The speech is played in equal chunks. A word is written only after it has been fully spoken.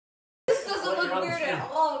This doesn't look weird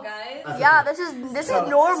at all, guys. Yeah, this is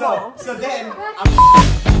normal. So then.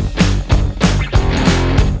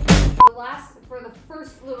 For the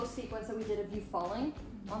first little sequence that we did of you falling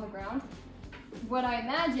on the ground, what I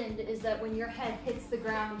imagined is that when your head hits the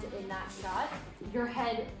ground in that shot, your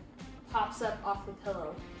head pops up off the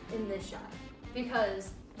pillow in this shot.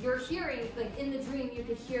 Because you're hearing, like in the dream, you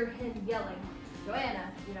could hear him yelling,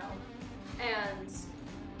 Johanna, you know, and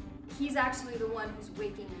he's actually the one who's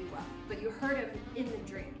waking you up, but you heard him in the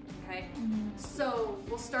dream, okay? So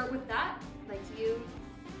we'll start with that, like you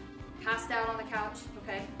passed out on the couch,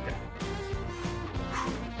 okay?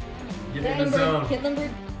 Get in the zone. Hit number.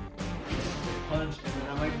 Punch, and then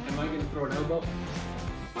am I gonna throw an elbow?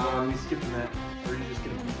 You skipping that, or are you just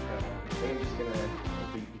gonna beat the crap out of me? I'm just gonna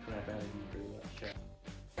beat the crap out of you pretty much. Yeah.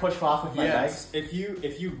 Push off with my legs. If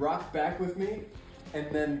you rock back with me, and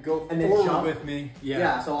then go and then forward jump with me.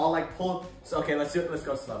 Yeah. So I'll like pull. So okay, let's do it. Let's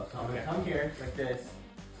go slow. Okay. Come here like this.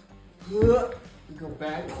 Go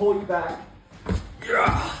back. Pull you back.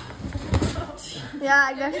 Yeah,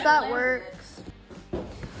 I guess that works.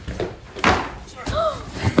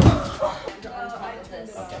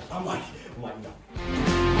 I'm like no.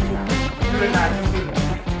 And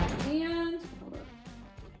hold up.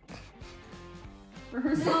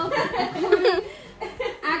 Rehearsal.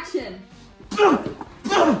 Action.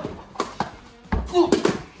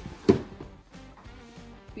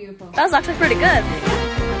 Beautiful. That was actually pretty good.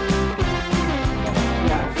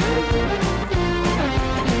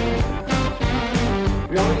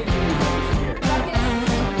 We only need to do this here.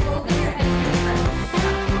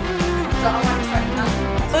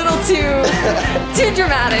 A little too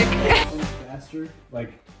dramatic. Faster,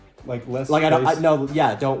 like less. Like no,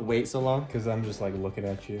 yeah. Don't wait so long. Because I'm just like looking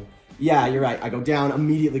at you. Yeah, you're right. I go down,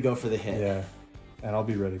 immediately go for the hit. Yeah, and I'll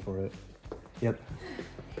be ready for it. Yep.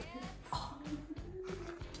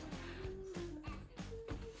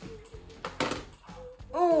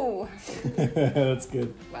 Oh. That's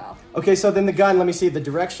good. Wow. Okay, so then the gun. Let me see the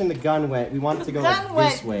direction the gun went. We want it to go like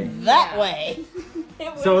this way. That way.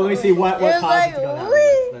 So let me see what caused it to go that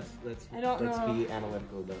way. Let's be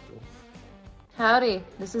analytical about this. Howdy,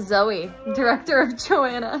 this is Zoe, director of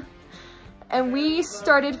Johanna. And we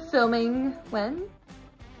started filming when?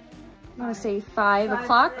 I want to say 5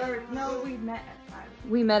 o'clock? No, we met at 5.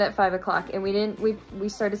 We met at 5 o'clock and we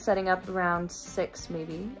started setting up around 6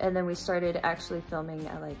 maybe. And then we started actually filming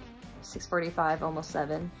at like 6:45, almost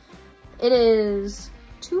 7. It is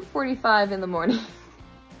 2:45 in the morning.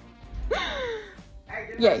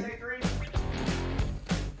 Yay.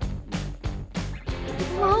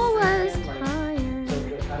 Always tired.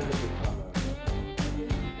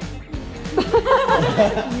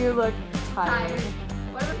 You look tired.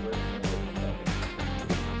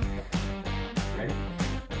 Ready?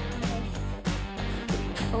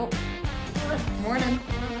 Oh, morning.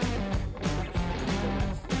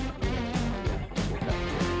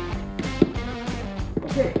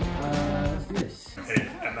 Okay, let's do this.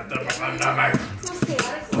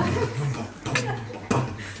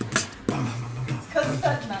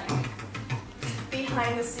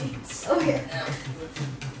 Behind the scenes. Okay.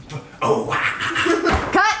 Oh wow!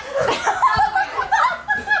 Cut!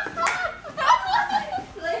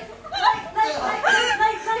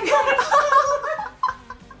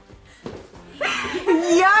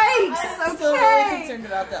 Yikes! I'm still really concerned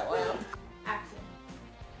about that one. Action.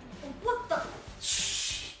 What the?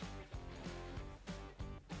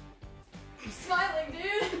 I'm smiling,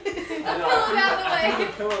 dude. The pillow's out of the way.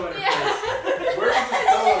 Where's the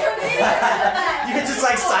pillow? You can just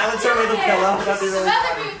like silence her with a pillow. That'd be really Another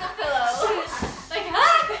funny. dude with the pillow. Like,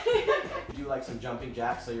 huh? Do like some jumping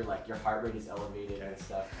jacks so your heart rate is elevated and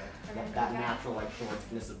stuff. That natural like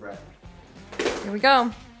shortness of breath. Here we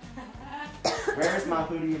go. Where's my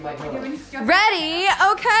hoodie and my pillow? Ready?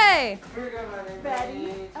 Okay.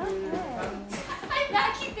 Ready? I'm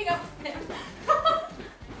not keeping up with him.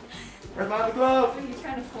 Where's my other glove? Are you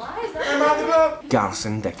trying to fly? Is Where's my other glove?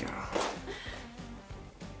 Garson Decker.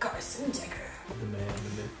 Carson Decker. The man,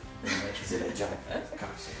 the myth. Is it a giant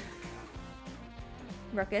Garson?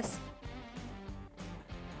 Ruckus.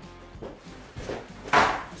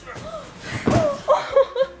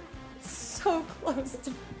 So close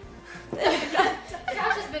to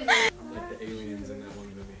Josh has been Like the aliens in that one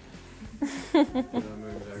movie.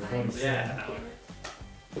 Yeah.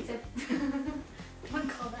 One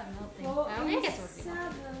call that melting. I guess we're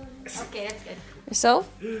good. Okay, that's good.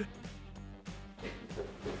 yourself.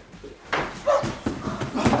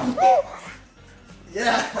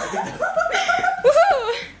 Yeah.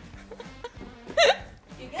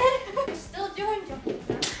 You good? You're still doing jumping.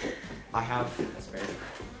 I have a spare.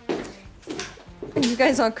 You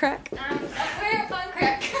guys on crack? We're on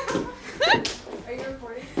crack. Are you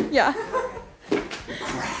recording? Yeah.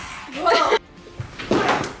 Whoa.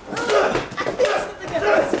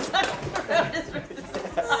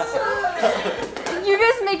 You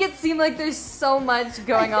guys make it seem like there's so much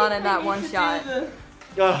going on in that one shot.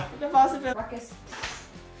 The Ruckus.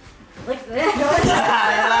 Like this.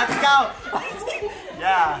 Let's go.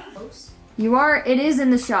 Yeah. You are, it is in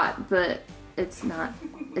the shot, but it's not,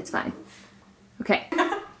 it's fine. Okay.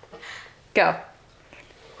 Go.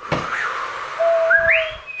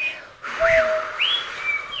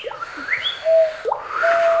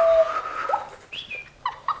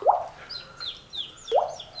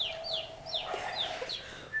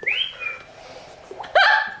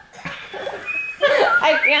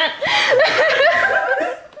 I can't.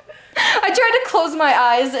 I tried to close my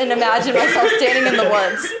eyes and imagine myself standing in the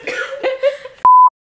woods.